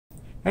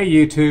Hey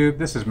YouTube,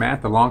 this is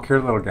Matt, the long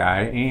haired little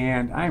guy,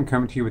 and I'm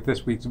coming to you with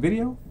this week's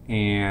video,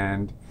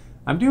 and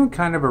I'm doing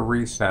kind of a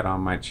reset on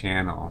my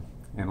channel.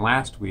 And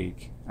last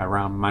week,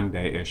 around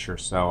Monday-ish or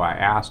so, I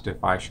asked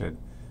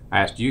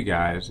you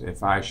guys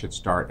if I should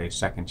start a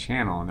second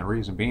channel, and the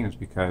reason being is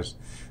because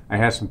I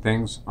had some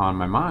things on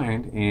my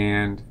mind,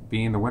 and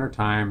being the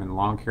wintertime and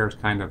long hair is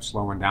kind of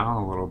slowing down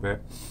a little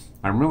bit,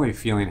 I'm really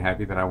feeling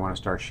heavy that I want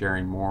to start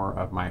sharing more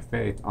of my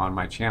faith on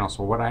my channel.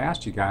 So what I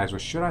asked you guys was,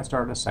 should I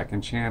start a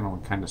second channel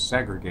and kind of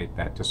segregate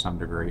that to some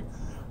degree,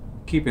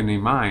 keeping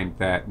in mind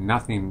that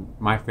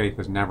my faith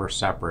is never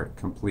separate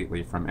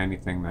completely from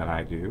anything that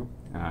I do.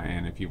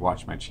 And if you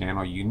watch my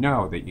channel, you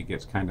know that you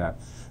get kind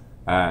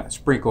of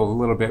sprinkled a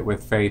little bit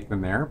with faith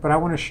in there, but I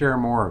want to share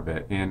more of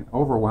it. And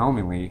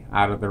overwhelmingly,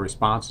 out of the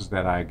responses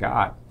that I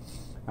got,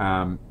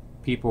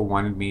 people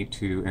wanted me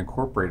to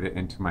incorporate it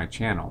into my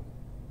channel.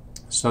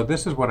 So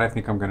this is what I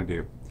think I'm going to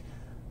do.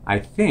 I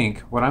think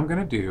what I'm going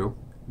to do,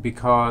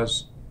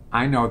 because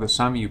I know that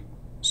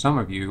some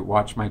of you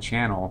watch my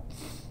channel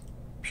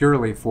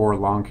purely for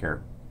long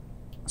hair.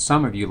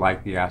 Some of you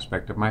like the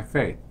aspect of my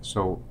faith.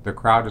 So the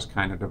crowd is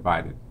kind of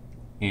divided.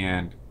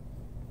 And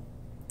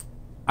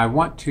I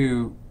want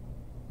to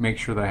make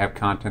sure that I have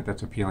content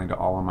that's appealing to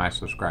all of my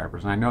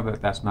subscribers. And I know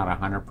that that's not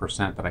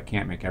 100%, that I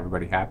can't make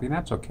everybody happy, and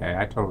that's okay.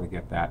 I totally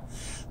get that.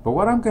 But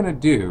what I'm going to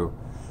do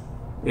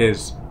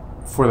is,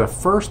 for the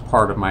first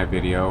part of my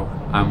video,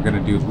 I'm going to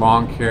do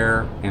long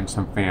hair and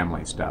some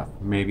family stuff.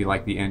 Maybe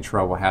like the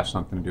intro will have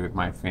something to do with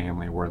my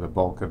family, where the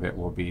bulk of it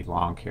will be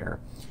long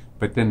hair.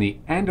 But then the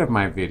end of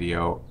my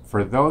video,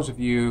 for those of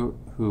you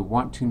who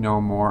want to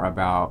know more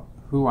about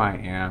who I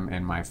am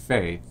and my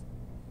faith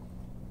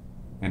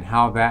and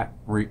how that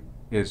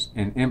is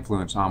an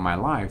influence on my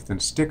life,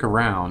 then stick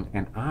around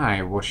and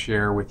I will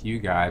share with you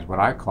guys what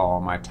I call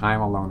my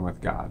time alone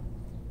with God.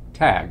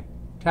 Tag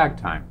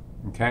time.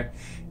 Okay,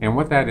 and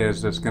what that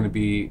is, it's going to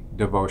be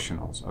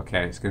devotionals.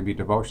 Okay, it's going to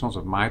be devotionals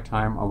of my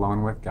time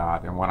alone with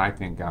God and what I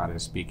think God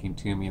is speaking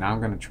to me, and I'm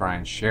going to try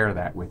and share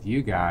that with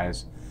you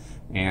guys.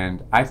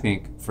 And I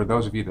think for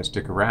those of you that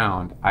stick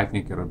around, I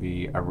think it'll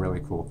be a really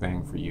cool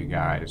thing for you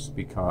guys,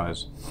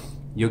 because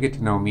you'll get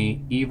to know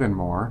me even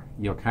more.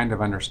 You'll kind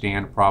of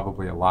understand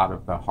probably a lot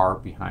of the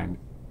heart behind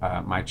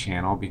my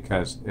channel,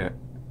 because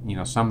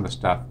some of the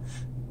stuff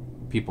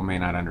people may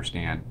not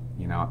understand,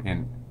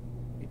 and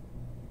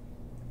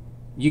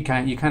you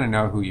kind of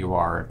know who you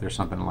are if there's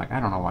something like, I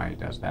don't know why he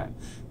does that.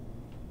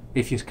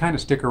 If you kind of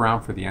stick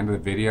around for the end of the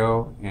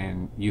video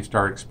and you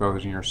start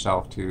exposing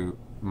yourself to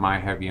my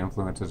heavy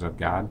influences of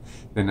God,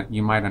 then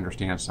you might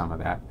understand some of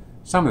that.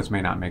 Some of this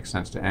may not make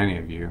sense to any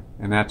of you,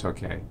 and that's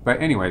okay.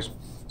 But anyways,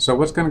 so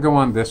what's going to go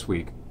on this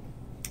week?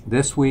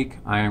 This week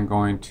I am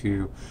going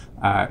to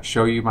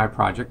show you my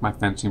project, my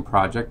fencing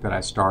project that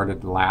I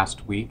started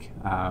last week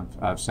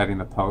of setting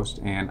the post,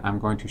 and I'm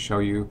going to show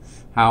you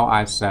how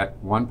I set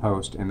one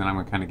post, and then I'm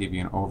going to kind of give you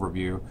an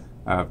overview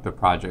of the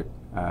project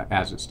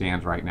as it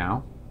stands right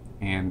now.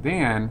 And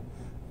then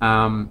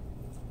I'm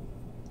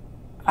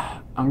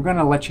going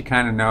to let you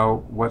kind of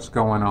know what's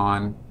going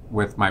on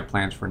with my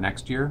plans for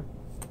next year,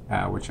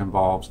 which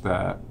involves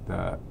the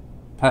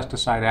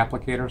pesticide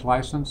applicators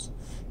license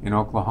in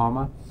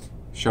Oklahoma.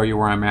 Show you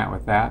where I'm at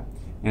with that.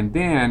 And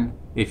then,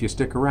 if you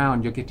stick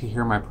around, you'll get to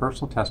hear my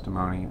personal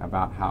testimony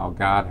about how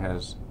God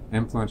has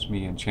influenced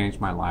me and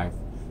changed my life,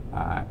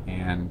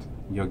 and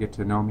you'll get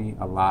to know me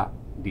a lot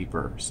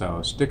deeper.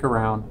 So stick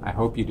around. I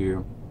hope you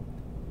do,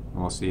 and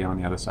we'll see you on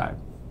the other side.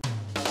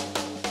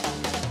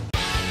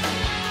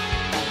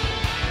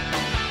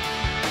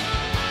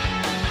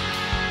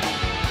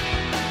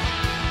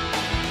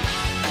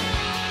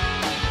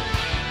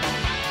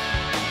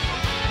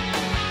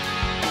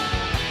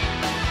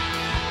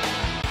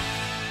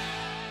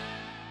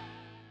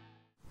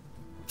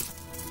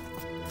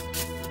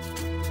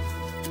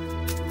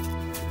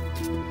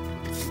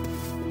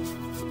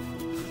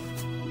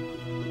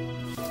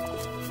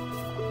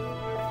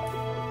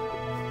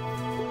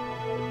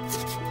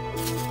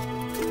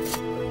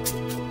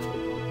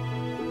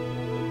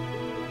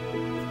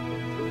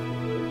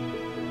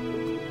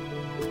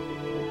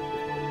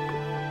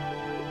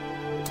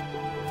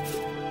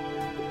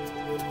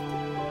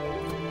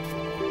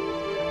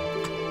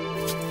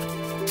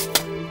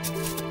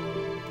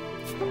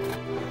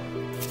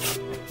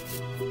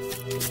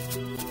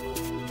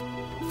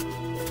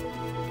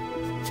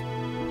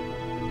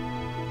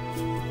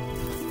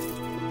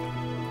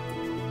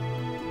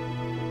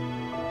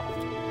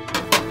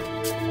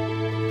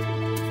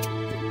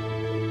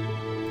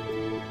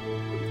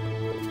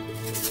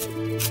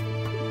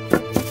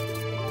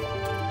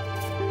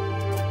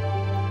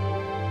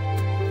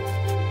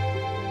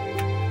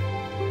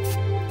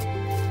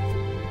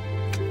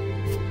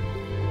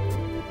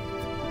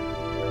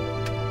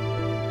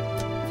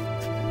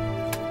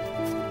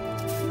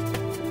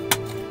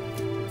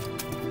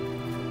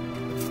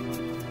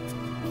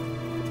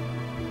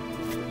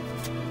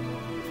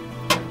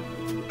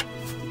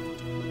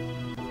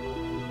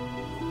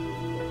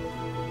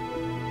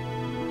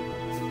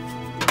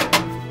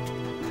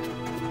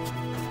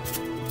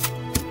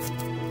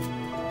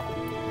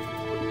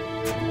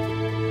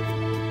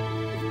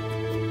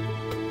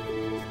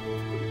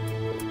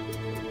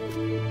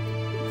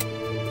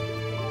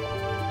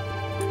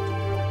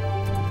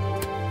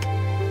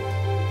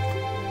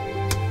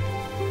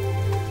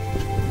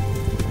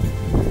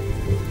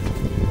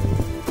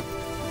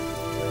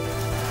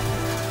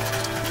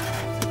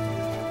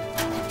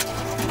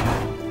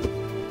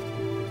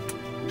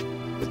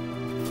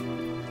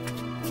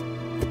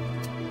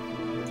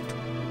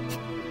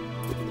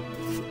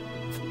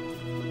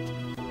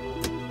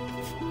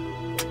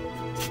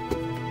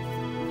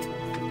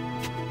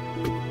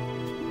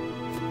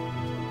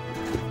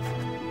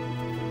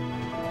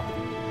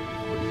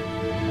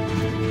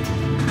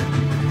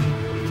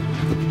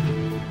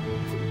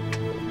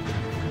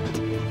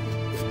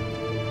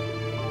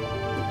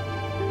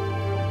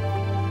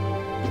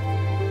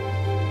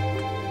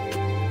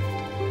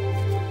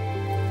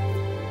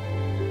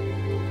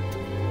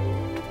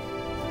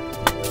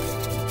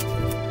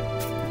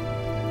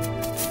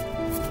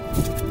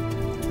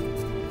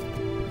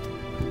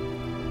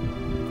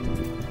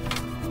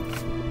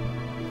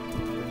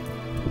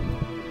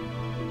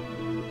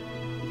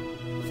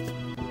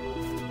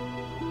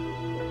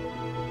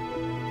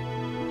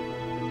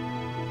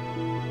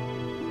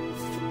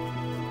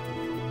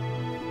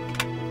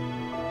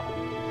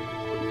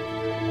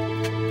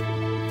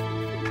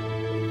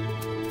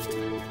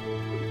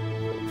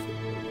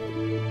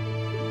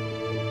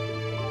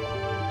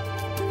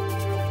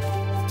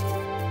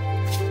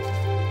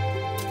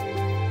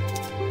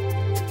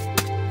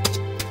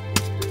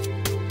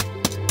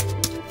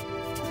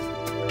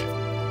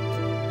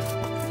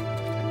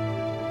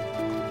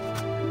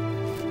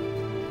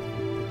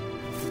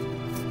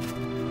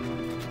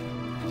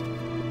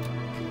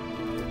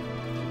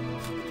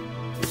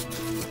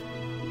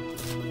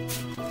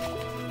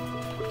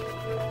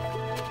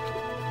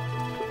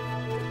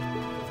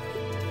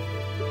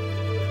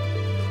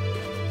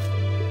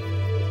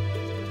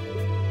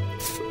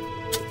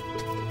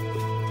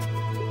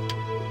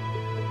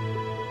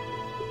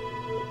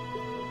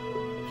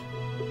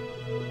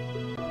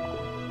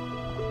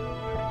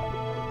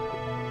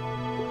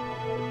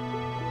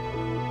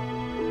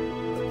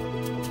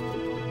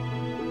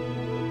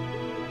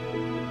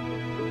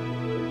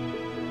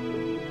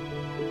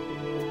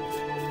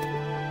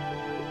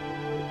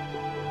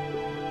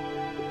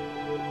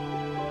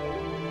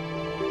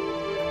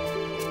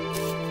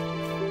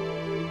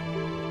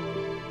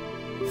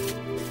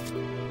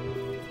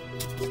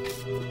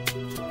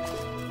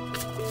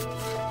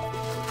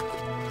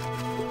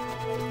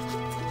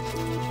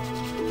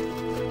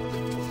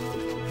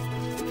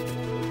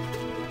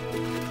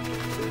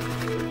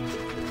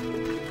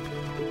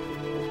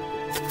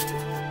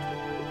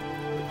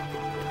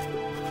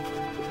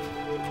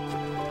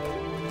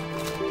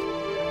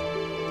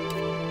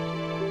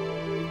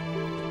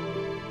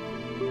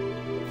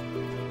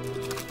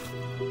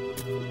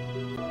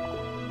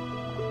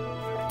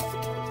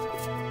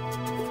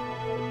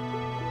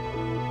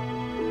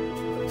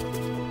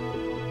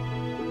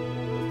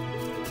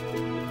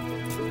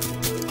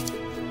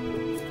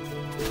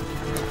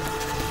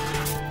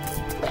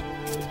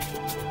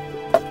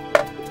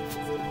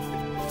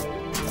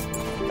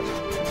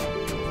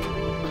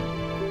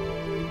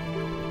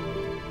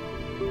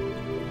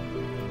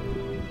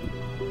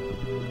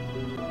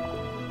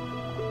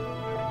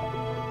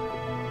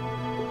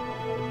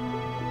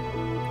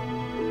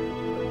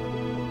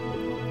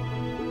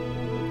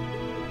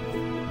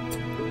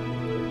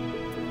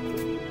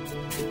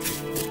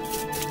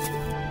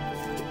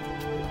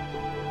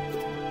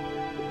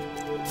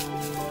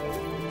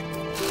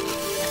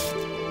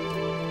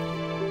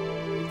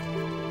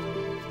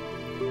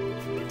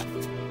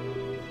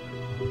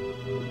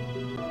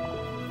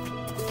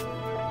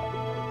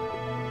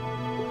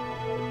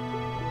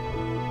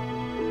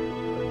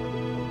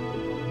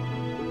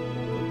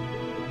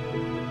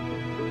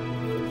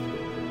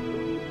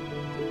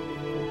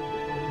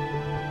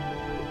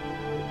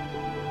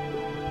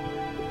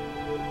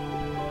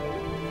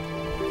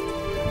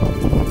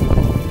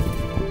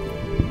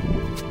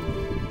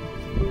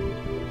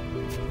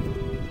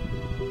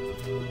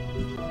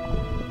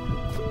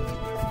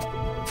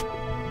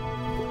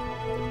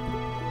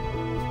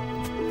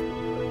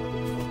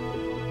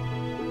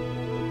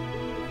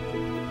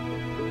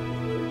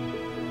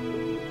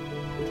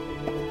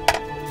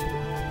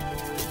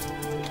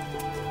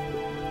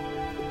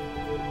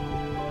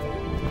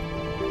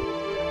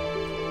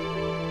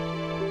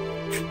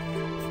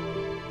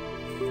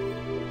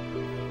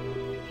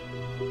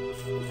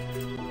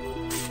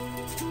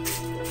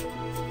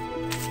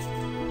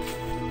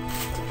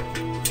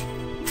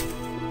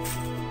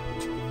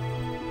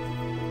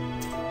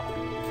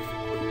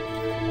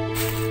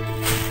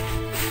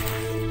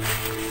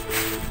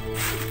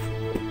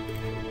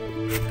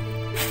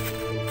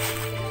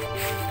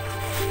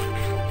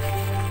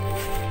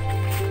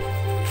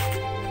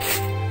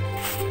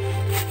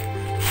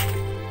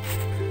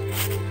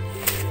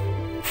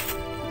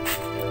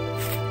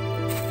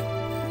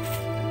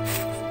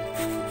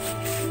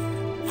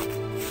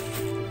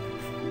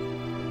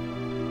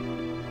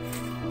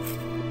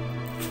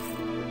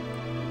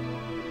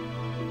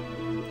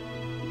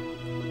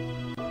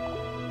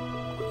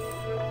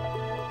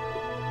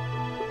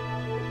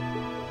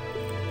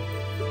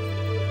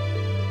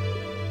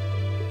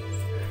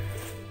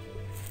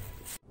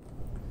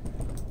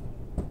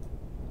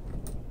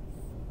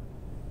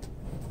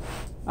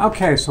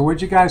 Okay, so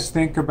what'd you guys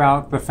think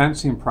about the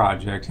fencing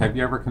project? Have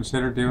you ever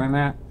considered doing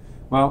that?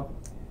 Well,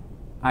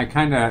 I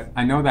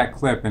know that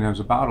clip, and it was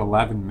about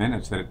 11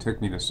 minutes that it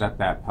took me to set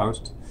that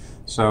post.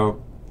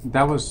 So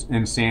that was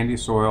in sandy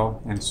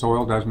soil, and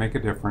soil does make a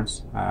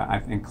difference.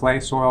 In clay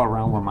soil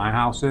around where my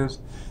house is,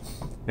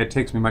 it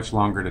takes me much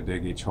longer to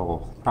dig each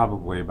hole,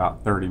 probably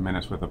about 30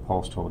 minutes with a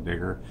post hole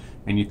digger.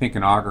 And you think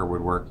an auger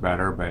would work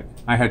better, but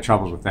I had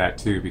troubles with that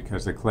too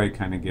because the clay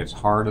kind of gets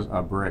hard as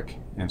a brick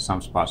in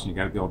some spots, and you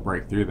got to be able to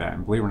break through that.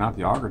 And believe it or not,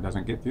 the auger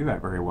doesn't get through that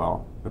very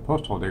well. The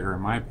post hole digger, in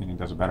my opinion,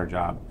 does a better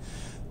job.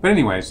 But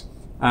anyways,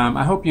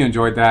 I hope you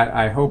enjoyed that.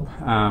 I hope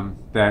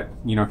that,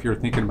 you know, if you're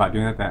thinking about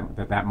doing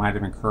that might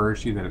have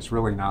encouraged you, that it's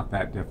really not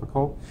that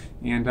difficult.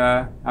 And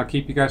I'll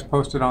keep you guys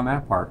posted on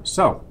that part.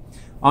 So,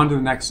 on to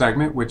the next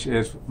segment, which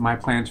is my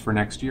plans for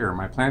next year.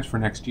 My plans for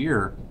next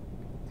year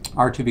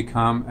are to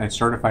become a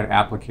certified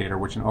applicator,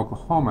 which in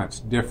Oklahoma it's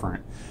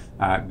different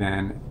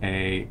than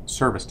a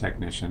service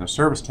technician. A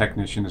service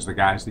technician is the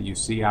guys that you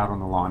see out on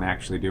the lawn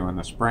actually doing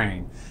the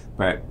spraying,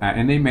 but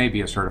and they may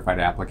be a certified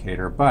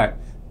applicator, but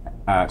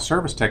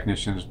service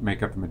technicians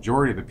make up the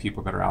majority of the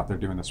people that are out there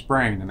doing the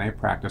spraying, and they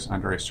practice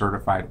under a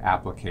certified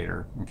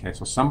applicator. Okay,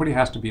 so somebody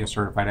has to be a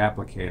certified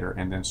applicator,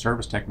 and then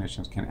service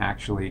technicians can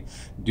actually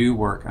do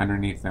work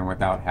underneath them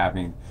without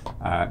having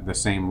the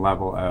same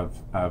level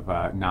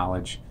of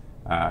knowledge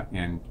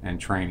and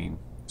training.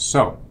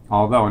 So,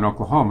 although in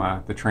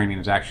Oklahoma the training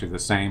is actually the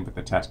same, but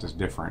the test is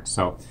different.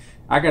 So,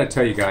 I got to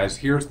tell you guys,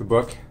 here's the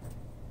book.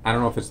 I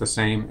don't know if it's the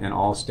same in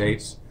all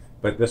states,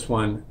 but this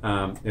one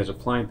is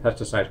applying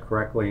pesticides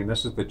correctly, and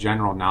this is the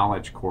general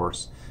knowledge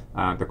course.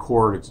 The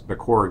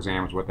core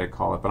exam is what they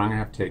call it, but I'm going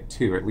to have to take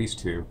two, at least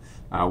two.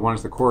 One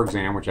is the core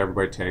exam, which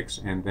everybody takes,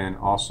 and then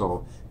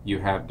also you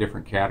have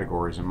different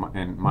categories,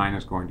 and mine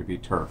is going to be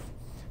turf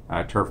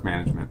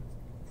management.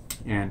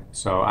 And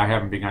so I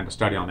haven't begun to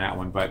study on that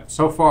one, but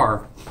so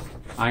far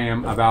I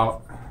am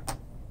about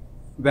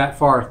that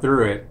far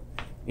through it.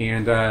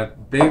 And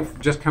they've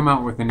just come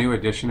out with a new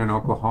edition in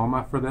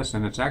Oklahoma for this,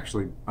 and it's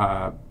actually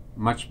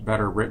much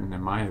better written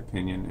in my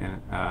opinion,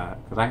 and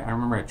because I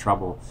remember I had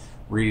trouble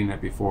reading it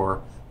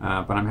before,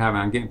 but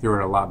I'm getting through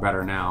it a lot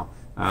better now.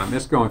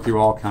 It's going through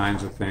all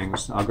kinds of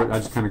things. I'll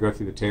just kind of go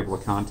through the table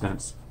of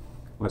contents.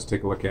 Let's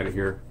take a look at it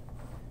here.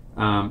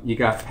 You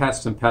got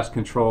pests and pest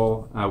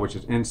control, which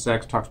is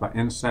insects, talks about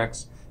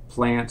insects,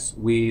 plants,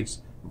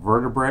 weeds,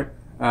 vertebrate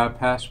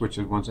pests, which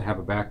are ones that have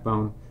a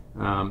backbone,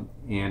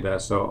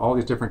 so all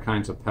these different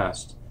kinds of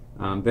pests.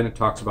 Then it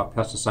talks about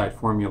pesticide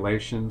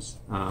formulations.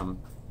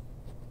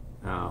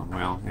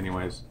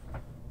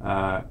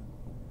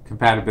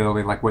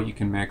 Compatibility, like what you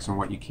can mix and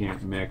what you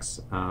can't mix,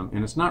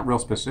 and it's not real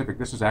specific.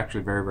 This is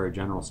actually very, very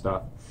general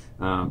stuff.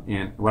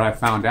 And what I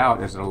found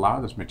out is that a lot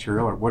of this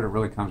material, or what it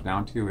really comes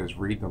down to, is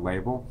read the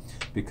label,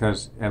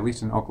 because at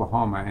least in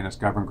Oklahoma, and it's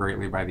governed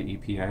greatly by the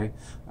EPA,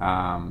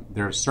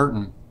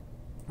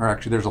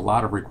 there's a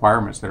lot of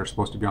requirements that are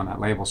supposed to be on that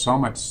label, so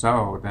much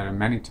so that in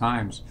many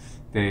times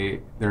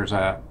there's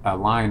a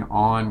line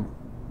on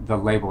the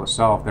label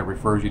itself that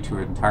refers you to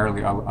an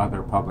entirely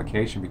other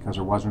publication because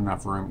there wasn't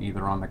enough room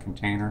either on the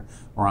container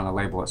or on the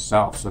label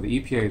itself. So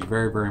the EPA is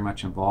very, very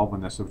much involved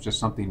in this. It was just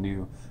something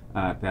new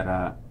that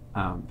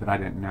I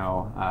didn't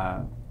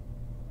know.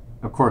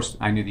 Of course,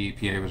 I knew the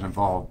EPA was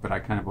involved, but I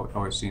kind of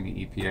always seen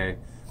the EPA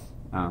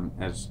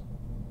as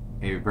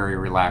a very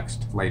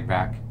relaxed,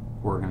 laid-back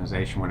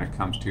organization when it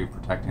comes to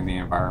protecting the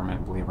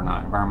environment. Believe it or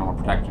not, Environmental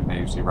Protection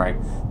Agency, right?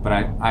 But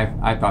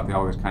I thought they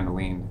always kind of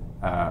leaned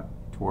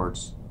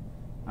towards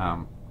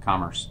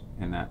commerce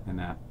in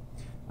that.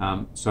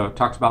 So it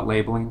talks about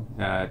labeling,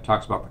 it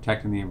talks about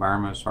protecting the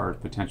environment as far as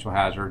potential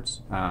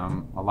hazards.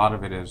 A lot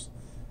of it is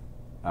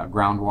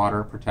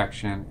groundwater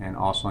protection and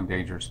also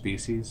endangered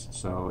species.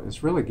 So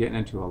it's really getting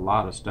into a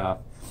lot of stuff.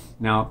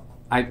 Now,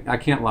 I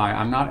can't lie,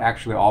 I'm not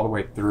actually all the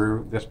way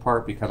through this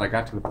part because I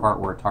got to the part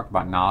where it talked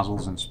about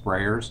nozzles and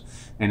sprayers,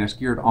 and it's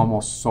geared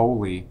almost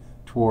solely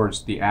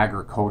towards the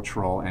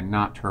agricultural and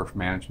not turf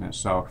management.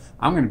 So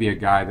I'm going to be a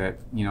guy that,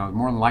 you know,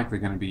 more than likely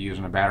going to be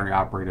using a battery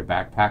operated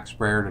backpack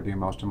sprayer to do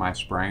most of my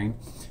spraying.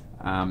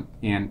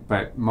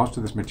 But most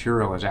of this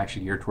material is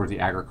actually geared towards the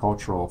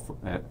agricultural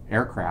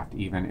aircraft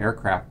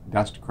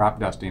dust, crop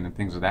dusting and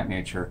things of that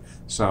nature.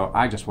 So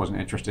I just wasn't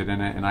interested in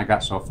it, and I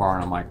got so far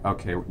and I'm like,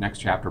 okay, next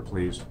chapter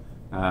please.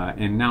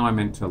 And now I'm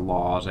into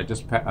laws. I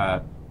just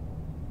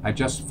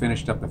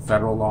finished up the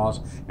federal laws,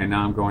 and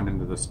now I'm going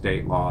into the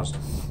state laws.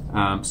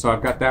 So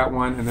I've got that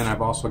one, and then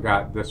I've also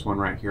got this one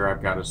right here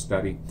I've got to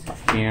study.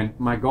 And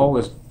my goal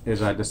is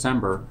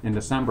December. In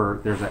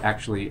December, there's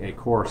actually a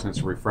course, and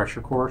it's a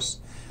refresher course,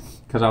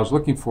 because I was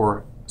looking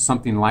for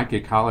something like a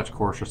college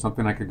course or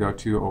something I could go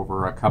to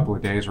over a couple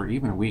of days or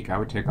even a week. I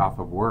would take off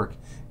of work,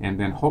 and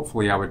then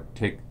hopefully I would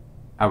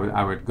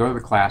go to the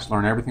class,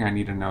 learn everything I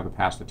need to know to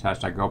pass the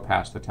test. I'd go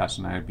pass the test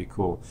and I'd be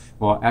cool.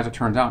 Well, as it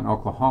turns out, in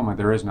Oklahoma,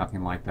 there is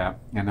nothing like that.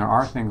 And there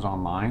are things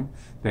online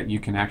that you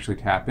can actually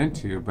tap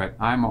into, but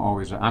I'm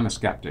a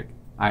skeptic.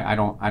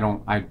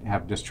 I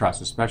have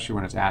distrust, especially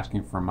when it's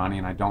asking for money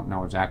and I don't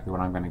know exactly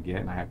what I'm going to get,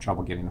 and I have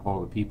trouble getting a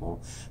hold of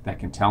people that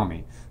can tell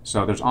me.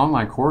 So there's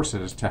online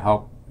courses to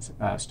help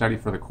study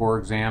for the core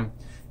exam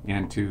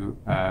and to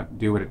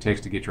do what it takes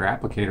to get your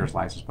applicator's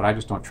license, but I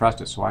just don't trust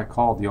it. So I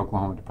called the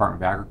Oklahoma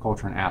Department of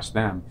Agriculture and asked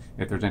them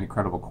if there's any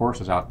credible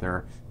courses out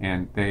there,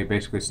 and they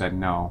basically said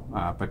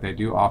no, but they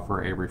do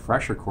offer a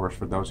refresher course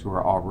for those who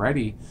are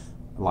already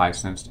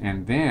licensed,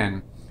 and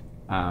then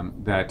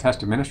the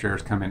test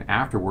administrators come in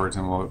afterwards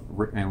and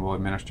will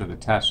administer the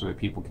test so that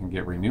people can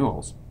get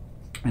renewals.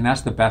 And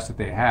that's the best that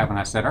they have. And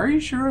I said, are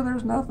you sure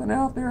there's nothing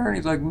out there? And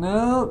he's like,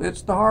 no,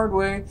 it's the hard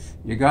way.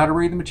 You got to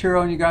read the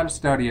material and you got to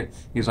study it.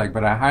 He's like,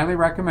 but I highly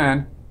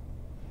recommend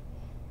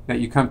that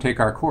you come take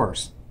our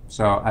course.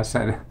 So I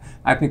said,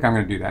 I think I'm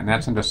going to do that. And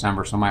that's in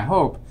December. So my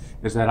hope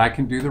is that I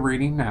can do the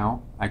reading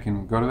now. I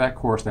can go to that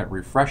course, that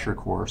refresher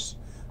course,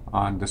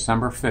 on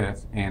December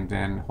 5th, and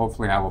then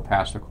hopefully I will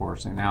pass the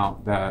course. And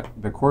now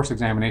the course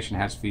examination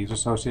has fees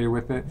associated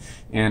with it,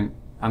 and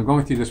I'm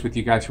going through this with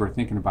you guys who are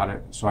thinking about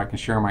it so I can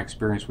share my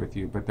experience with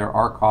you, but there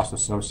are costs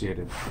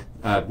associated.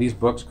 These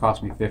books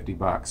cost me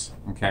 $50,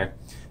 okay?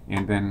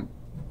 And then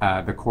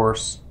the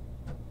course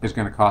is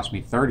going to cost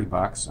me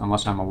 $30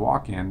 unless I'm a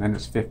walk-in, then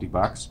it's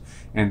 $50.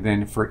 And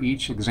then for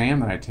each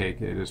exam that I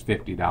take, it is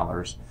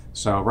 $50.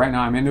 So right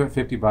now I'm into it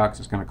 $50.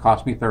 It's going to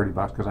cost me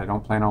 $30 because I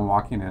don't plan on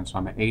walking in, so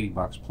I'm at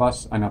 $80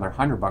 plus another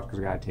 $100 because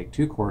I got to take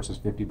two courses,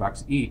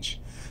 $50 each.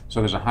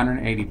 So there's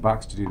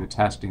 $180 to do the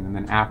testing, and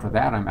then after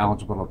that I'm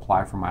eligible to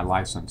apply for my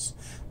license.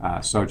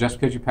 So just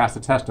because you pass the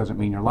test doesn't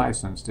mean you're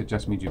licensed. It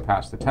just means you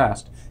passed the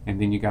test,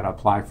 and then you got to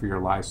apply for your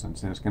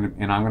license. And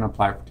I'm going to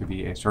apply to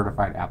be a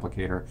certified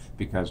applicator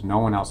because no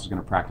one else is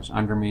going to practice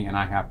under me, and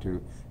I have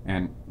to.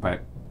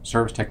 But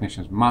service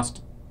technicians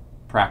must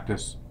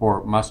practice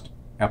or must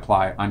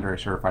apply under a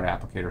certified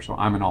applicator, so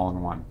I'm an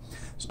all-in-one.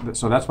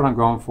 So that's what I'm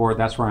going for.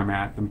 That's where I'm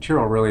at. The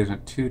material really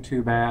isn't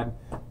too bad,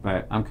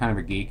 but I'm kind of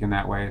a geek in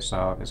that way,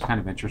 so it's kind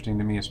of interesting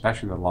to me,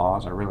 especially the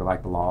laws. I really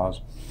like the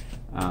laws.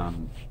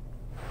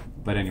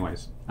 But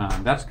anyways,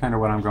 that's kind of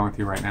what I'm going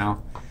through right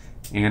now,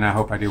 and I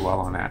hope I do well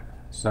on that.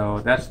 So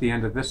that's the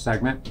end of this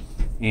segment.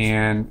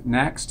 And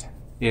next,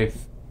 this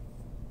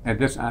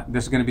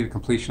is going to be the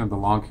completion of the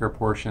lawn care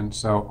portion,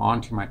 so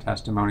on to my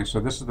testimony. So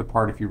this is the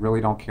part, if you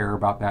really don't care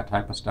about that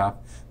type of stuff,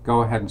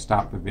 go ahead and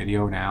stop the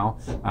video now.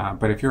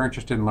 But if you're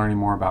interested in learning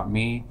more about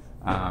me,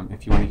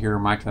 if you want to hear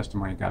my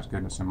testimony of God's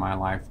goodness in my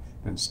life,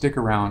 then stick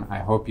around. I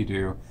hope you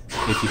do.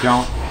 If you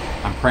don't,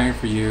 I'm praying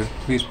for you.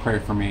 Please pray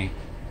for me.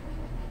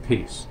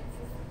 Peace.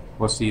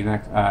 We'll see you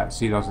next.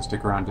 See those that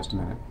stick around in just a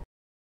minute.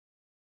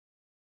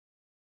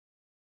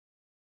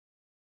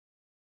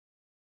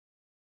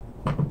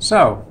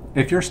 So,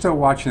 if you're still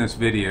watching this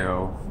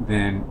video,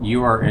 then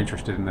you are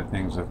interested in the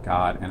things of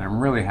God, and I'm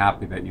really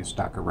happy that you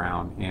stuck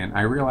around. And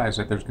I realize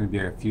that there's going to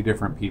be a few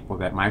different people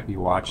that might be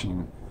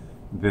watching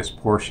this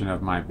portion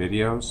of my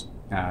videos.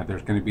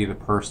 There's going to be the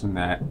person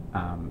that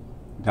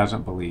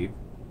doesn't believe.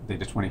 They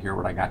just want to hear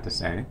what I got to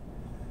say.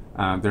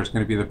 There's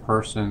going to be the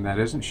person that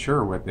isn't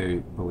sure what they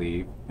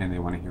believe, and they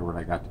want to hear what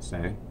I got to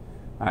say.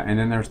 And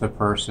then there's the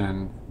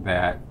person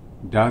that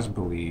does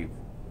believe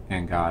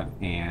in God,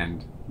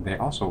 and they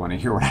also want to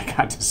hear what I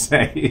got to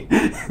say.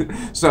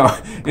 So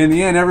in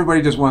the end,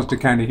 everybody just wants to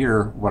kind of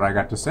hear what I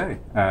got to say.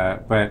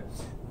 But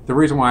the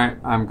reason why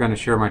I'm going to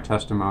share my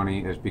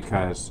testimony is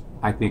because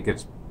I think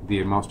it's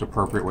the most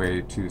appropriate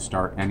way to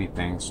start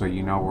anything, so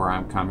you know where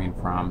I'm coming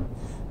from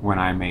when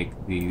I make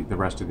the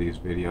rest of these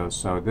videos.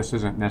 So this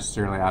isn't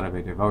necessarily out of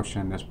a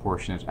devotion. This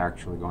portion is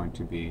actually going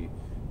to be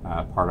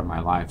part of my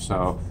life.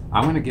 So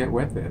I'm going to get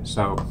with it.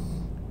 So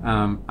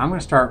I'm going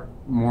to start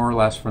more or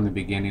less from the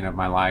beginning of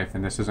my life,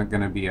 and this isn't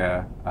going to be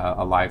a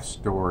life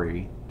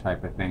story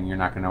type of thing. You're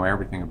not going to know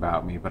everything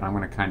about me, but I'm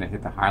going to kind of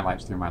hit the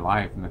highlights through my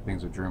life and the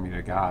things that drew me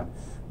to God.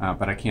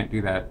 But I can't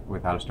do that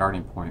without a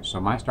starting point. So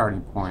my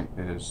starting point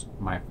is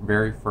my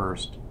very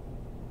first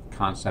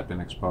concept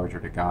and exposure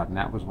to God, and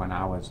that was when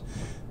I was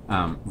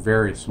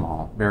very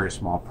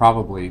small,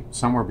 probably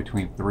somewhere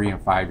between 3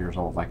 and 5 years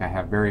old. Like, I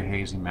have very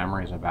hazy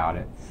memories about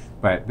it.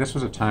 But this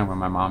was a time when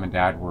my mom and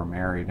dad were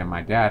married, and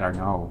my dad,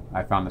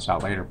 I found this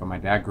out later, but my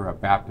dad grew up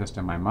Baptist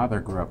and my mother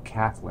grew up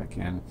Catholic.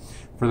 And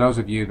for those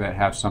of you that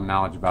have some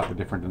knowledge about the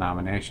different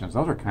denominations,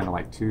 those are kind of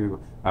like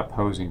two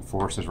opposing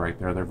forces right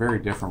there. They're very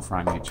different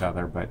from each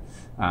other, but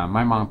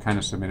my mom kind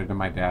of submitted to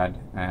my dad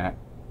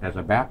as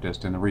a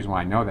Baptist, and the reason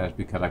why I know that is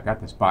because I've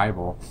got this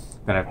Bible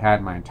that I've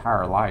had my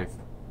entire life.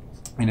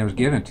 And it was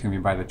given to me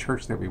by the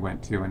church that we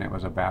went to, and it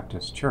was a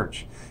Baptist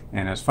church.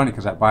 And it's funny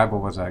because that Bible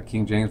was a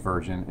King James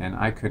Version, and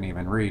I couldn't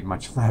even read,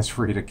 much less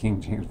read a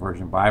King James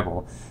Version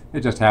Bible.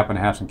 It just happened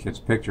to have some kids'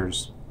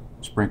 pictures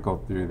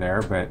sprinkled through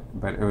there, but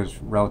it was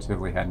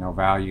relatively had no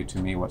value to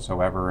me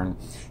whatsoever.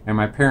 And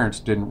my parents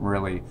didn't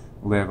really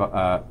live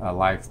a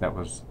life that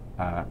was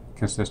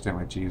consistent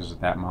with Jesus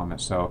at that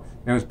moment. So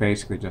it was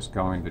basically just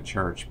going to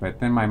church. But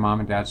then my mom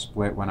and dad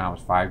split when I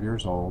was 5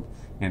 years old.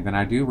 And then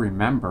I do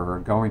remember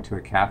going to a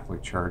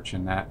Catholic church,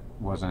 and that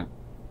wasn't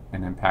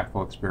an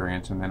impactful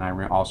experience. And then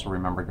I also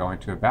remember going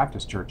to a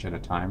Baptist church at a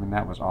time, and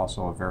that was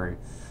also a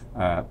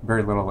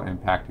very little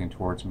impacting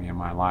towards me in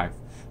my life.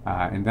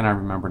 And then I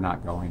remember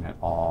not going at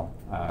all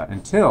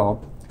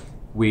until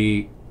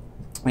we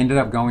ended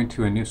up going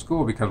to a new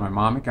school because my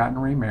mom had gotten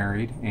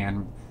remarried,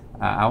 and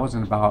I was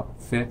in about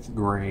 5th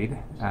grade,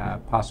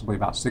 possibly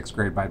about 6th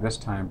grade by this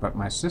time, but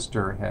my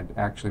sister had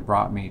actually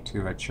brought me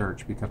to a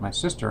church because my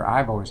sister,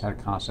 I've always had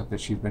a concept that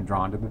she's been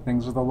drawn to the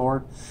things of the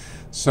Lord.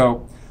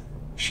 So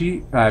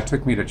she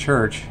took me to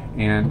church,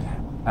 and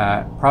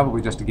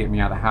probably just to get me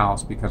out of the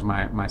house because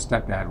my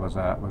stepdad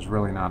was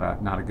really not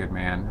a good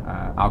man.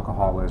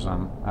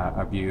 Alcoholism,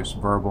 abuse,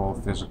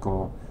 verbal,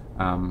 physical,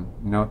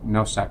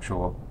 no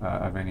sexual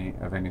of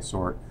any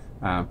sort.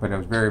 But it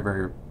was very,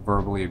 very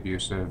verbally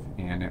abusive,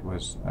 and it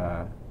was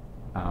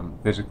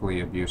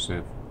physically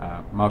abusive,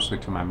 mostly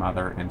to my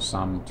mother and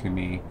some to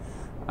me.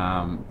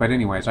 But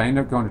anyways, I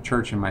ended up going to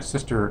church, and my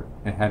sister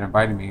had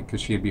invited me because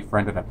she had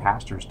befriended a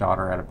pastor's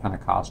daughter at a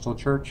Pentecostal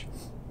church.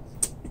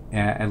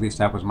 At least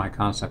that was my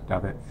concept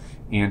of it.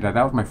 And that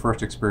was my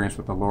first experience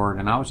with the Lord,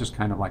 and I was just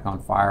kind of like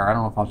on fire. I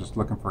don't know if I was just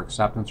looking for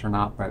acceptance or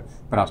not, but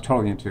I was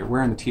totally into it,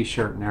 wearing the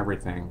t-shirt and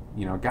everything,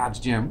 God's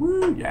gym,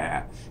 woo,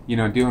 yeah,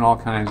 doing all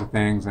kinds of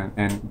things,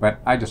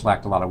 but I just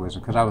lacked a lot of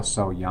wisdom because I was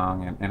so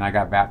young, and I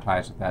got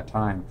baptized at that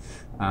time.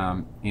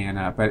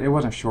 But it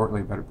wasn't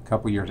shortly, but a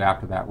couple years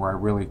after that where I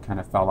really kind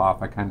of fell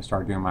off. I kind of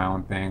started doing my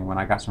own thing. When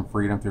I got some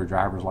freedom through a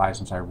driver's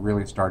license, I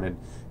really started,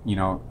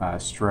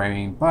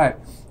 straying. But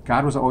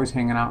God was always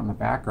hanging out in the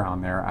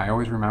background there. I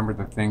always remember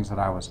the things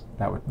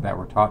that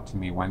were taught to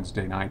me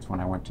Wednesday nights when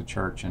I went to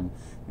church,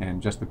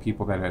 and just the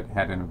people that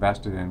had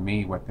invested in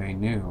me, what they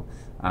knew.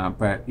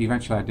 But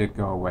eventually I did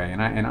go away,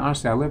 and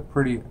honestly I lived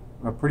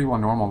a pretty well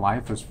normal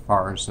life as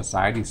far as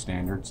society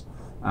standards.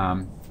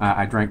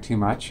 I drank too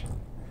much.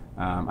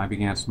 I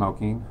began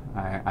smoking.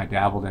 I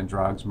dabbled in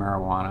drugs,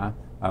 marijuana,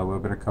 a little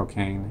bit of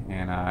cocaine,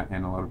 and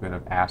a little bit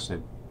of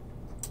acid.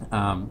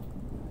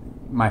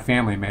 My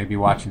family may be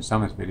watching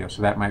some of this video,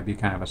 so that might be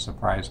kind of a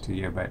surprise to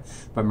you, but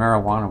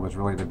marijuana was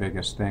really the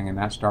biggest thing, and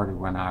that started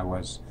when I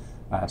was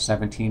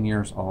 17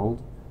 years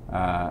old,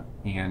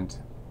 and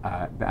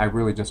I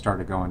really just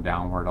started going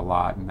downward a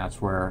lot, and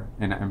that's where,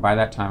 and by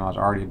that time I was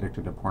already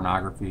addicted to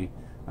pornography.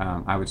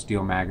 I would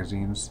steal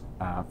magazines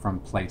from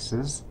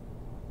places,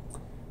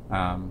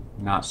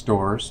 not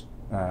stores,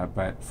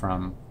 but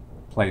from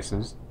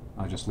places.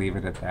 I'll just leave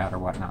it at that or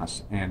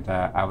whatnot. And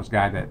I was a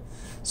guy that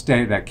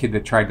kid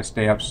that tried to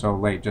stay up so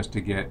late just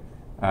to get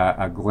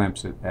a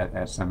glimpse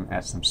at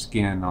some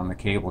skin on the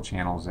cable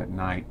channels at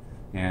night.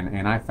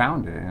 And I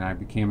found it, and I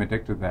became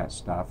addicted to that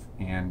stuff.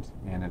 And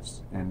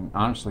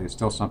honestly, it's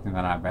still something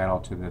that I battle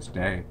to this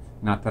day.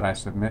 Not that I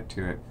submit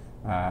to it,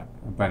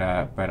 but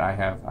I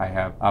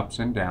have ups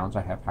and downs.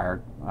 I have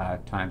higher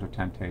times of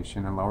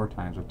temptation and lower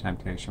times of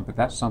temptation. But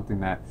that's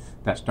something that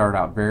started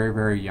out very,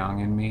 very young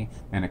in me,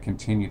 and it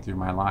continued through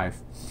my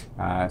life.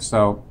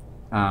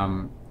 Then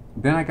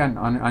I got an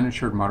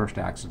uninsured motorist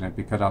accident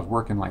because I was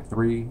working like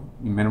 3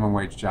 minimum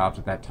wage jobs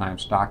at that time,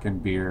 stocking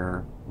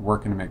beer,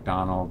 working at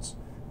McDonald's,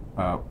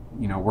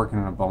 working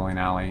in a bowling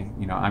alley.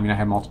 I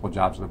had multiple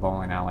jobs at the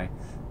bowling alley.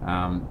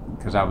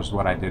 Because that was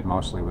what I did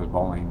mostly, was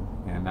bowling,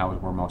 and that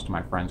was where most of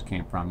my friends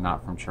came from,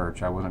 not from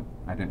church. I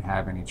didn't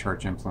have any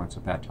church influence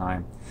at that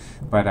time,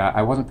 but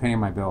I wasn't paying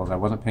my bills, I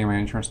wasn't paying my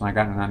insurance, and I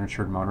got in an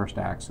uninsured motorist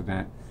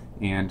accident.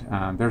 And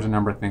there's a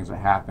number of things that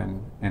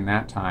happened in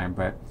that time,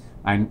 but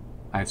I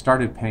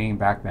started paying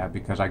back that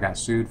because I got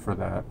sued for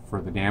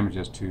the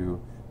damages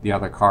to the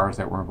other cars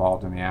that were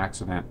involved in the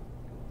accident,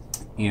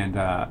 and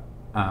I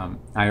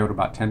owed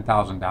about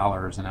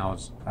 $10,000, and I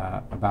was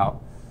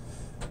about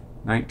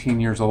 19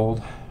 years old,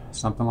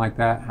 something like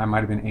that. I might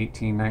have been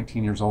 18,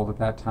 19 years old at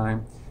that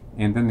time.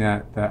 And then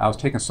I was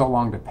taking so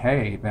long to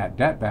pay that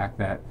debt back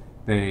that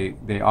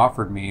they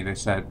offered me, they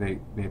said they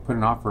put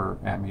an offer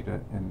at me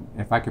and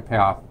if I could pay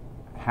off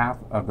half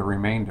of the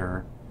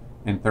remainder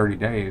in 30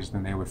 days,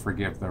 then they would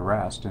forgive the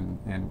rest.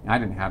 And I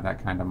didn't have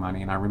that kind of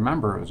money. And I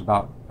remember it was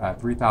about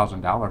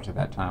 $3,000 at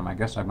that time. I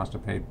guess I must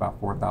have paid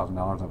about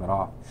 $4,000 of it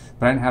off.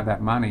 But I didn't have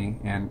that money,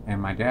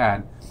 and my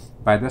dad,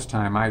 by this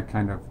time, I had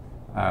kind of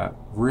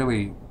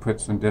really put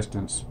some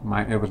distance.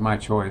 It was my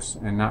choice,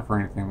 and not for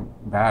anything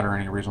bad or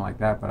any reason like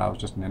that, but I was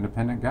just an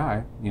independent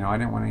guy. I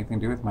didn't want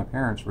anything to do with my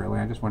parents, really.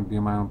 I just wanted to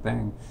do my own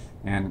thing,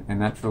 and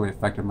that's really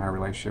affected my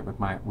relationship with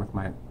my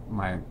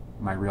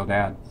real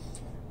dad.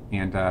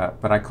 And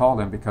but I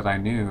called him because I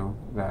knew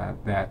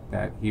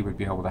that he would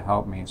be able to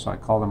help me. So I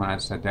called him and I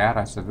said, "Dad,"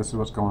 I said, "this is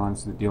what's going on.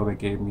 This is the deal they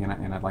gave me,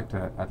 and I'd like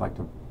to.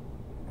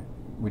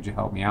 Would you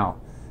help me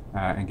out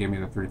and give me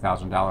the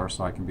 $3,000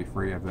 so I can be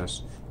free of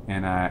this?"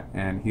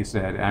 And he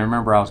said, I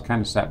remember I was kind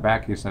of set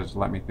back. He says,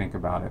 "Let me think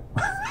about it."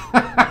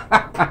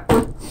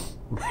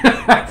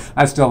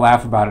 I still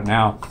laugh about it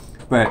now,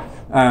 but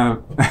I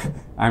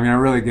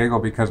really giggle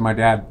because my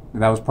dad,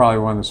 that was probably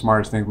one of the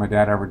smartest things my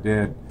dad ever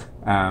did.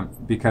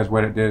 because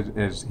what it did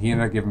is he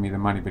ended up giving me the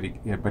money, but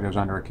it was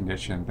under a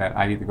condition that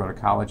I either go to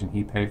college and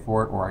he pay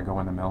for it, or I go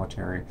in the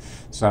military.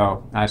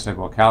 So I said,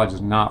 well, college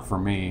is not for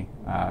me.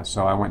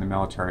 So I went in the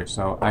military.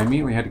 So I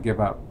immediately had to give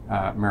up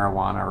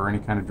marijuana or any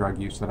kind of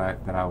drug use that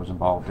I was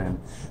involved in.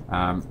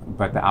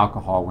 But the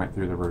alcohol went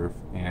through the roof,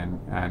 and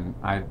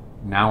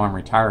now I'm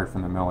retired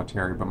from the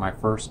military. But my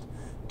first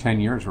 10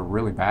 years were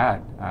really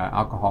bad.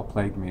 Alcohol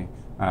plagued me.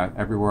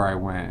 Everywhere I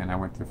went, and I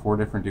went to 4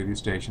 different duty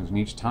stations, and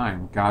each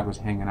time God was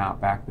hanging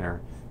out back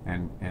there,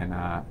 and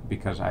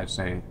because I'd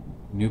say,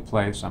 new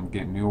place, I'm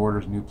getting new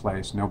orders, new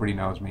place, nobody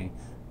knows me,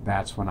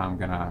 that's when I'm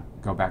gonna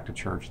go back to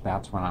church,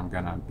 that's when I'm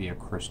gonna be a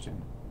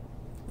Christian.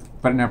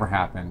 But it never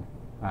happened.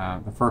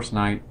 The first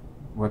night,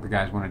 what the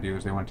guys want to do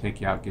is they want to take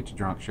you out, get you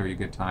drunk, show you a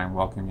good time,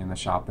 welcome you in the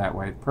shop that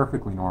way,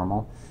 perfectly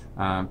normal.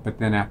 But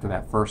then after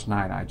that first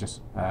night, I just,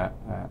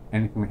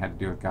 anything that had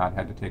to do with God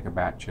had to take a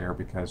back chair,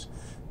 because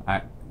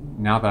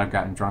now that I've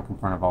gotten drunk in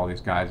front of all these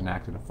guys and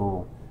acted a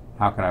fool,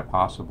 how could I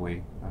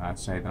possibly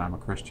say that I'm a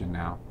Christian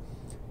now?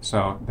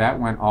 So that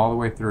went all the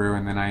way through,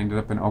 and then I ended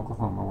up in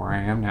Oklahoma, where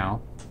I am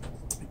now.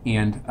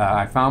 And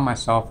I found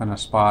myself in a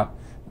spot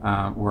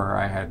where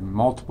I had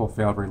multiple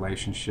failed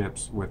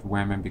relationships with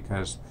women,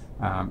 because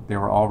they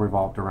were all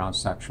revolved around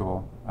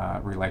sexual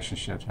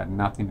relationships, had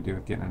nothing to do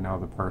with getting to know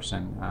the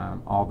person,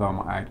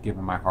 although I'd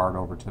given my heart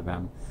over to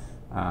them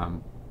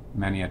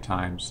many a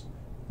times,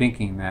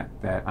 thinking that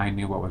I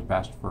knew what was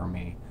best for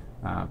me.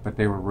 But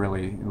they were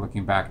really,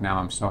 looking back now,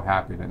 I'm so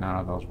happy that none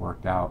of those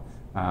worked out,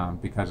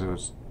 because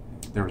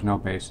there was no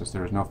basis,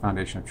 there was no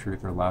foundation of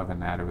truth or love in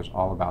that. It was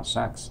all about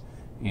sex.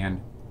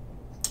 And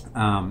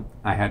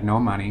I had no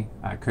money,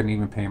 I couldn't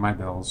even pay my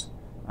bills,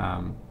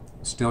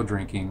 still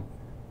drinking,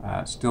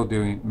 still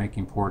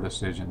making poor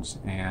decisions.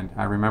 And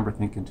I remember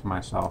thinking to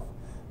myself,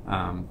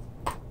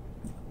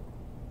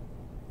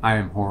 I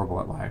am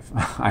horrible at life.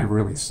 I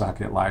really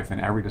suck at life,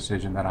 and every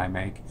decision that I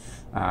make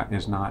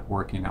is not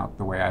working out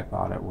the way I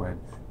thought it would.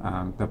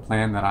 The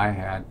plan that I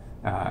had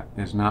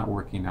is not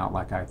working out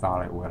like I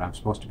thought it would. I'm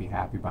supposed to be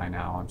happy by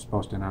now.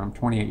 And I'm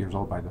 28 years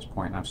old by this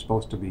point, and I'm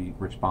supposed to be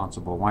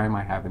responsible. Why am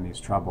I having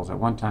these troubles? At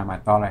one time I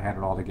thought I had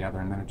it all together,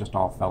 and then it just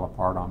all fell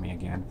apart on me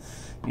again.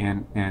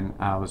 And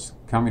I was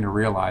coming to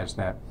realize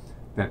that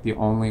the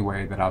only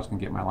way that I was going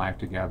to get my life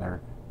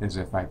together is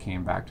if I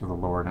came back to the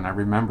Lord. And I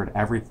remembered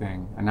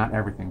everything, and not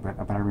everything, but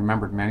I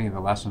remembered many of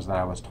the lessons that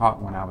I was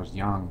taught when I was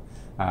young,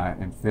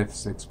 in 5th,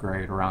 6th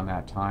grade, around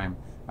that time.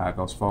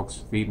 Those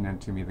folks feeding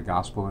into me the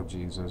gospel of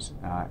Jesus,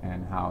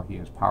 and how he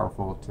is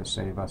powerful to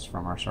save us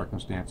from our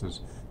circumstances,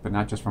 but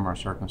not just from our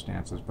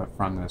circumstances, but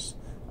from this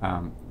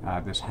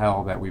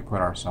hell that we put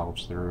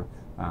ourselves through,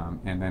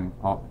 and then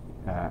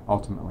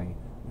ultimately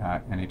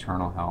an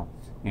eternal hell.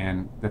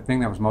 And the thing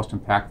that was most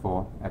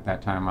impactful at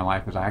that time in my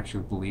life is I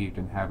actually believed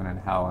in heaven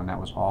and hell, and that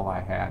was all I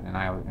had. And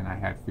I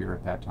had fear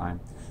at that time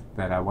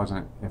that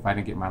if I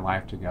didn't get my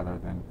life together,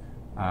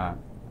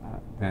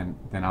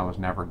 then I was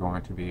never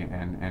going to be.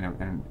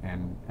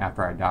 And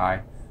after I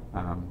die,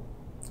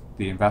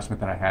 the investment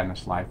that I had in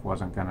this life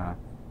wasn't going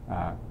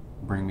to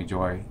bring me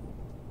joy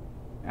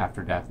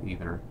after death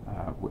either,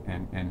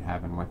 in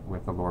heaven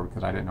with the Lord,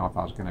 because I didn't know if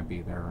I was going to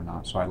be there or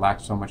not. So I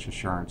lacked so much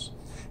assurance.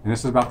 And this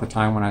is about the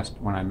time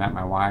when I met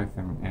my wife,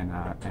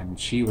 and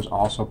she was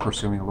also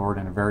pursuing the Lord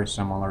in a very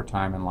similar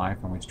time in life,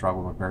 and we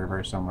struggled with very,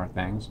 very similar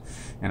things.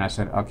 And I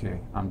said,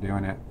 okay, I'm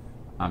doing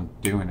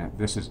it.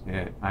 This is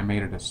it. I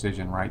made a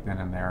decision right then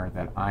and there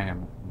that I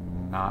am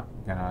not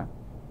going to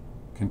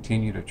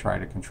continue to try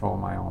to control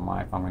my own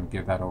life. I'm going to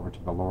give that over to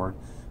the Lord.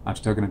 I'm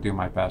still going to do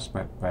my best,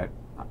 but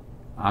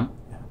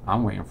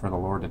I'm waiting for the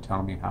Lord to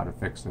tell me how to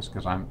fix this,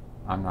 because I'm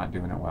not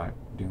doing it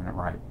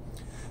right.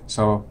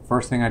 So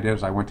first thing I did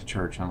is I went to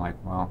church. I'm like,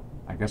 well,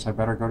 I guess I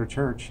better go to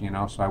church,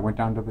 So I went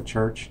down to the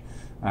church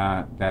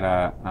that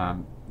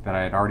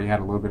I had already had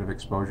a little bit of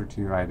exposure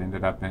to. I had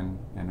ended up in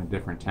a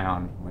different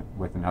town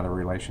with another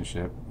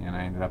relationship, and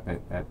I ended up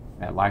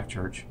at Life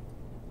Church.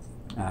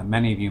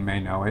 Many of you may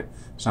know it,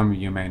 some of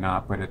you may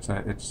not, but it's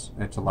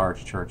a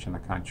large church in the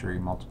country,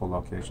 multiple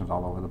locations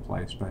all over the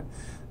place. But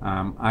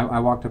I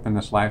walked up in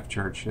this Life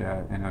Church,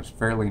 and it was a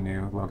fairly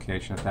new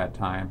location at that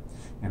time,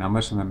 and I'm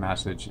listening to the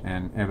message,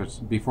 and it was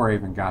before I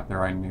even got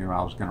there, I knew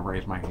I was going to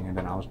raise my hand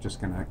and I was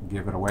just going to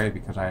give it away,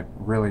 because I had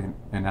really,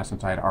 in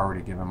essence, I had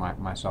already given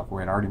myself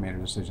away. I'd already made a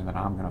decision that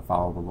I'm going to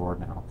follow the Lord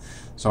now.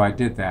 So I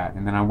did that,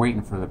 and then I'm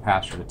waiting for the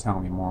pastor to tell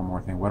me more and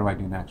more things. What do I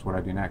do next? What do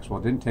I do next? Well,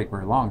 it didn't take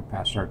very long. The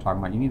pastor started talking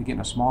about, you need to get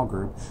in a small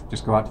group,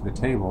 just go out to the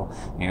table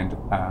and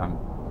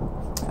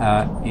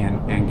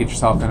get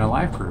yourself in a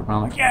life group. And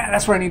I'm like, yeah,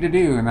 that's what I need to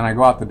do. And then I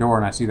go out the door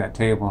and I see that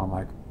table, and I'm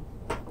like,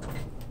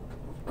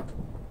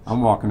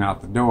 I'm walking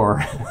out the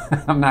door.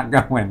 I'm not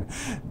going.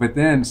 But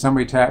then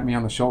somebody tapped me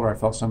on the shoulder. I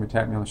felt somebody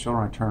tap me on the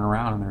shoulder, and I turn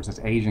around, and there's this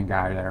Asian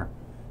guy there,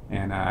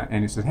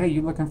 and he said, hey,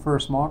 you looking for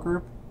a small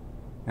group?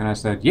 And I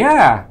said,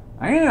 yeah,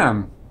 I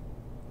am.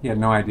 He had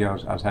no idea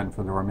I was heading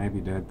for the door. Maybe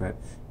he did,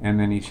 and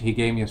then he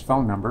gave me his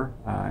phone number,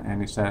 and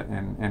he said,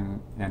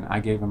 and I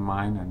gave him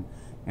mine,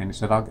 And he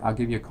said, I'll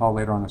give you a call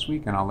later on this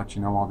week and I'll let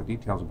you know all the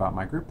details about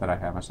my group that I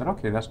have. I said,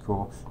 okay, that's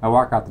cool. I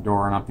walk out the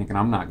door and I'm thinking,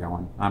 I'm not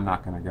going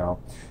to go.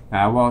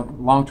 Well,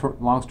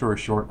 long story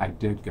short, I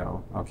did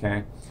go,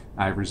 okay?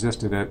 I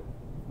resisted it.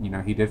 You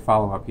know, he did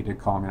follow up, he did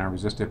call me, and I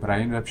resisted, but I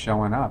ended up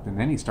showing up. And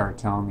then he started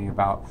telling me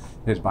about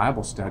his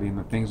Bible study and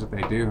the things that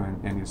they do.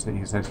 And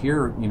he says,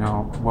 here, you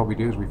know, what we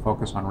do is we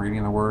focus on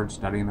reading the Word,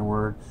 studying the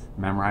Word,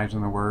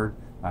 memorizing the Word,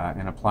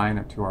 and applying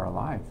it to our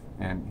life.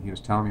 And he was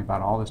telling me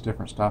about all this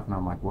different stuff, and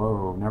I'm like,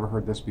 whoa, never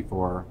heard this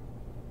before.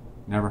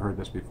 Never heard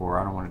this before.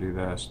 I don't want to do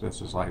this.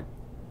 This is like,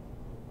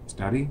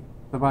 study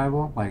the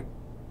Bible? Like,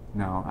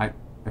 no,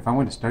 if I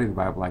went to study the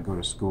Bible, I'd go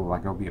to school,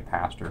 I'd go be a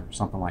pastor,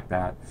 something like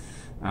that.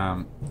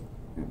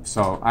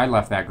 So I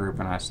left that group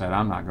and I said,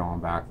 I'm not going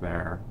back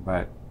there.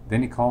 But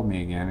then he called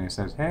me again and he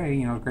says, hey,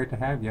 you know, it's great to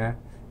have you. And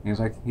he's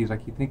like,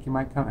 you think you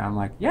might come? And I'm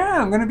like,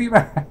 yeah, I'm going to be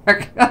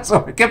back.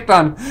 So I kept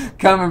on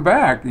coming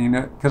back, you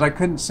know, because I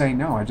couldn't say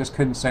no. I just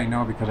couldn't say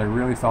no because I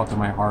really felt in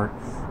my heart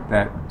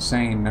that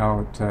saying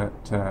no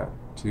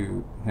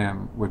to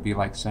him would be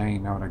like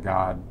saying no to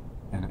God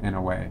in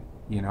a way.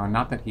 You know,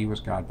 not that he was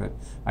God, but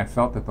I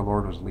felt that the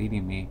Lord was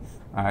leading me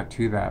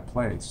to that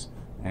place.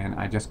 And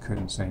I just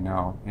couldn't say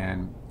no.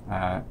 And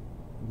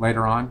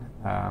later on,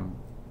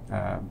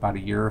 about a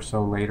year or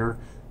so later,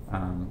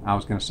 I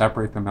was going to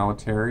separate the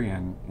military,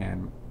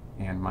 and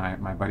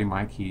my buddy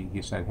Mike,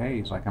 he said, hey,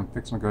 he's like, I'm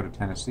fixing to go to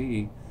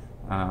Tennessee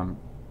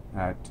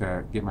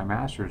to get my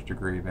master's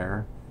degree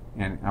there,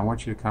 and I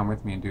want you to come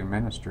with me and do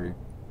ministry.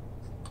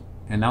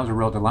 And that was a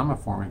real dilemma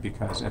for me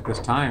because at this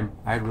time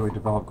I had really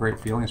developed great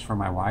feelings for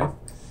my wife,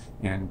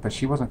 but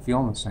she wasn't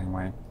feeling the same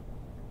way.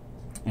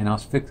 And I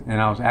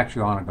was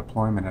actually on a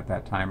deployment at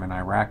that time in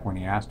Iraq when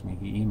he asked me.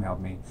 He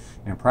emailed me,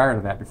 and prior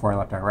to that, before I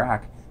left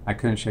Iraq, I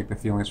couldn't shake the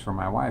feelings for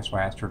my wife, so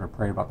I asked her to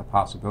pray about the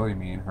possibility of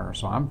me and her.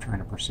 So I'm trying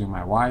to pursue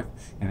my wife,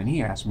 and then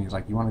he asked me, he's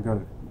like, you want to go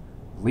to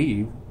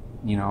leave,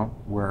 you know,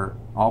 where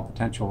all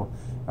potential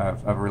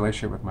of a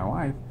relationship with my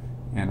wife,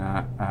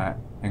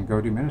 and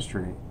go do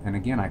ministry. And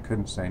again, I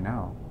couldn't say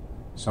no,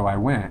 so I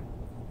went,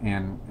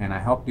 and I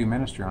helped do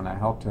ministry on that,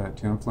 helped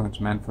to influence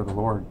men for the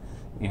Lord,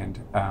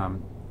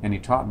 and he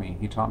taught me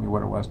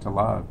what it was to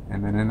love.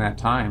 And then in that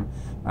time,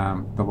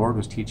 the Lord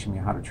was teaching me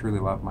how to truly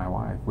love my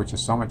wife, which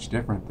is so much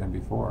different than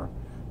before.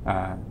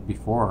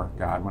 Before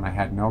God, when I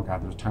had no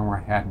God, there was a time where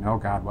I had no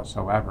God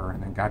whatsoever,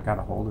 and then God got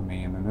a hold of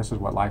me, and then this is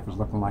what life is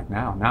looking like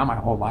now. Now my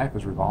whole life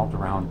is revolved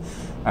around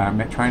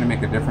trying to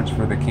make a difference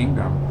for the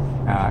kingdom,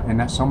 and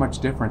that's so much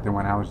different than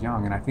when I was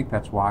young. And I think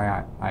that's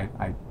why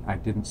I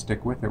didn't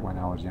stick with it when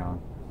I was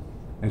young,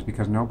 is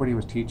because nobody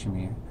was teaching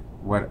me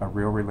what a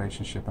real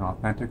relationship, an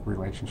authentic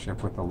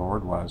relationship with the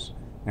Lord was.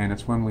 And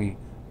it's when we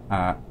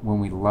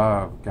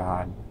love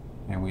God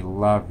and we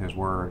love His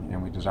Word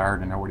and we desire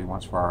to know what He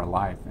wants for our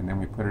life, and then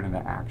we put it into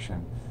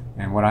action.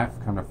 And what I've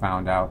come to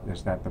find out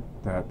is that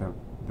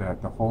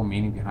the whole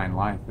meaning behind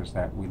life is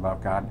that we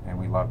love God and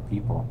we love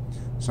people.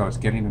 So it's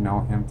getting to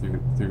know Him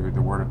through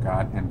the Word of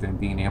God, and then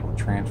being able to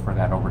transfer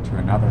that over to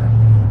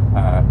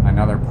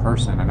another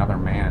person, another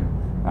man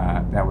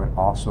that would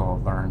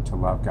also learn to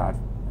love God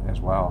as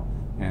well.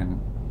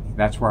 And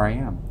that's where I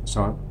am.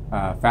 So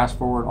fast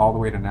forward all the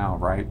way to now,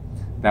 right?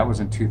 That was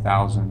in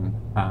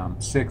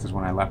 2006 is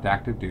when I left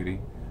active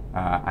duty.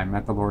 I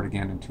met the Lord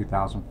again in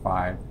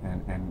 2005,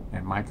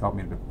 and Mike helped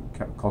me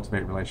to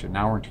cultivate a relationship.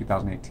 Now we're in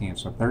 2018,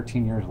 so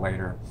 13 years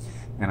later,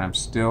 and I'm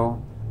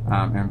still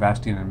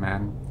investing in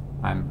men.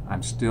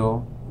 I'm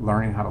still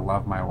learning how to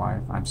love my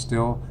wife. I'm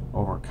still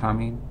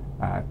overcoming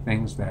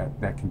things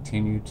that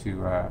continue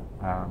to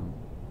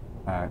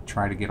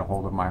try to get a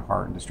hold of my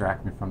heart and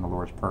distract me from the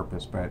Lord's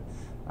purpose. But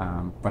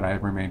I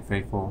remain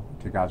faithful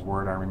to God's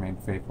Word. I remain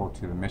faithful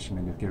to the mission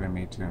that He's given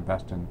me to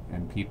invest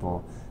in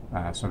people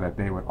so that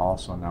they would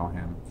also know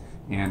Him.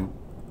 And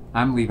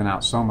I'm leaving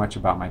out so much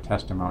about my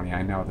testimony.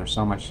 I know there's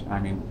so much. I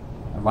mean,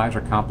 lives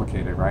are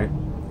complicated, right?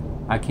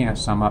 I can't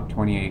sum up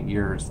 28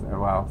 years,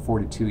 well,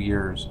 42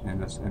 years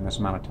in this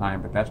amount of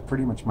time, but that's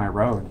pretty much my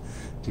road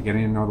to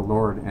getting to know the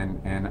Lord.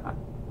 And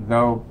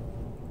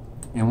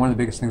one of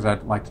the biggest things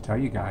I'd like to tell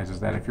you guys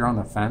is that if you're on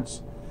the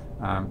fence,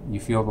 you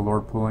feel the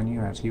Lord pulling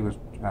you as He was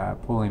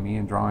pulling me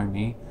and drawing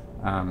me,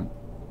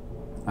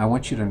 I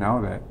want you to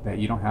know that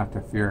you don't have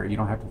to fear. You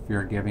don't have to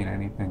fear giving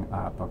anything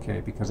up,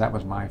 okay? Because that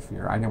was my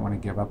fear. I didn't want to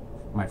give up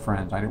my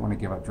friends. I didn't want to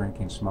give up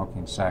drinking,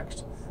 smoking,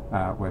 sex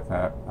with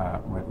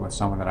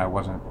someone that I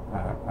wasn't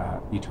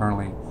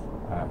eternally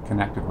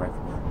connected with.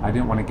 I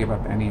didn't want to give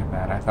up any of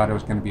that. I thought it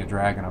was going to be a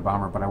drag and a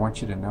bummer, but I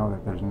want you to know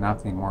that there's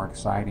nothing more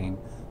exciting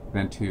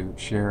than to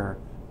share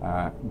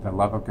the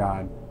love of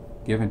God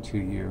given to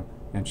you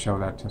and show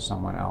that to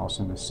someone else,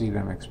 and to see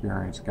them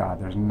experience God.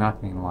 There's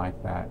nothing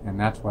like that, and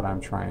that's what I'm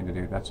trying to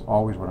do. That's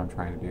always what I'm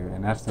trying to do,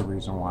 and that's the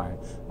reason why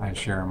I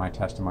share my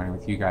testimony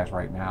with you guys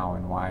right now,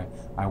 and why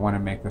I want to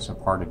make this a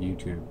part of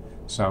YouTube.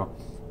 So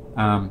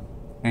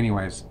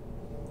anyways,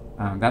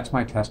 that's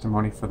my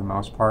testimony for the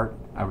most part.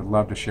 I would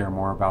love to share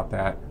more about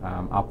that.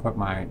 I'll put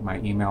my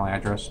email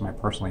address, my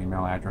personal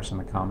email address, in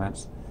the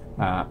comments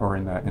or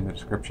in the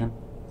description.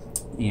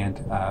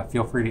 And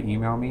feel free to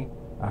email me,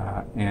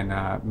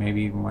 and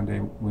maybe one day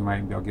we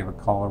might be able to give a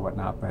call or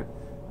whatnot. But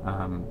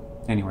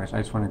anyways, I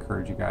just want to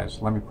encourage you guys.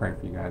 Let me pray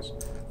for you guys.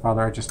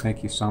 Father, I just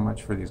thank you so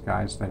much for these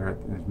guys that are,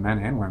 men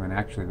and women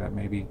actually, that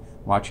may be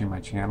watching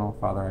my channel.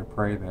 Father, I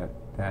pray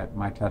that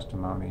my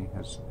testimony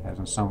has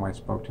in some way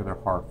spoke to their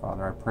heart.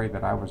 Father, I pray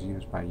that I was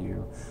used by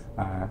you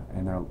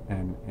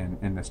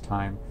in this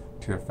time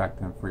to affect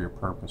them for your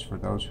purpose, for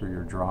those who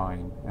you're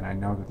drawing. And I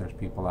know that there's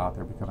people out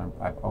there because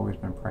I've always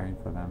been praying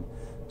for them.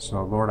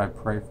 So Lord, I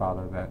pray,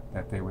 Father,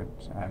 that they would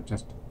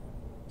just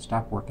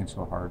stop working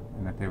so hard,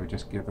 and that they would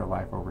just give their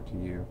life over to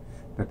you,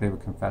 that they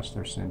would confess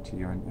their sin to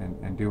you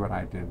and do what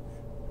I did,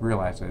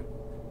 realize that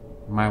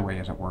my way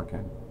isn't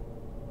working.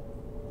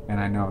 And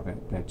I know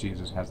that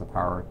Jesus has the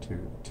power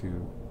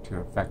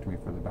to affect me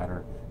for the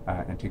better,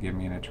 and to give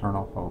me an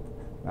eternal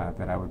hope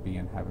that I would be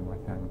in heaven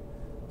with him.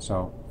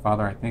 So,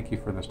 Father, I thank you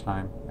for this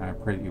time, and I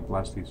pray that you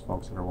bless these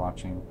folks that are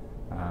watching.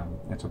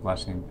 It's a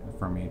blessing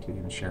for me to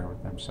even share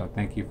with them. So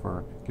thank you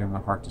for giving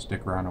them the heart to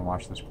stick around and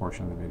watch this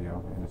portion of the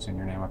video. And it's in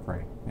your name I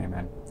pray.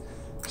 Amen.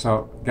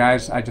 So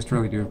guys, I just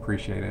really do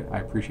appreciate it. I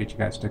appreciate you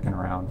guys sticking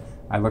around.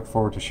 I look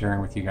forward to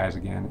sharing with you guys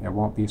again. It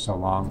won't be so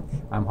long.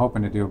 I'm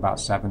hoping to do about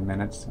 7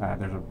 minutes.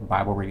 There's a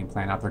Bible reading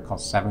plan out there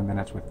called 7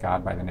 Minutes with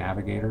God by the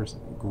Navigators.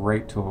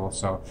 Great tool.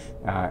 So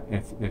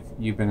if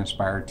you've been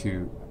inspired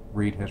to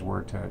read his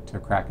word, to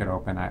crack it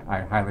open,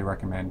 I highly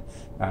recommend.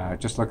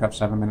 Just look up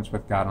 7 Minutes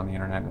with God on the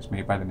internet. It's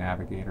made by the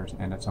Navigators,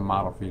 and it's a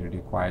model for you to do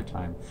quiet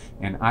time.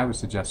 And I would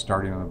suggest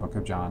starting in the book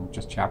of John,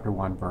 just chapter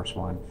 1, verse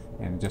 1,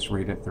 and just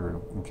read it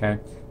through, okay?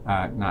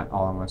 Not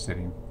all in one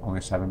sitting,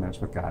 only 7 minutes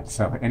with God.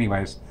 So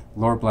anyways,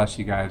 Lord bless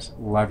you guys.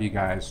 Love you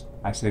guys.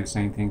 I say the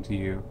same thing to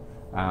you.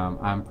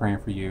 I'm praying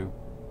for you.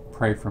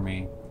 Pray for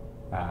me,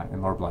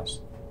 and Lord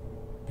bless.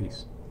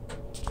 Peace.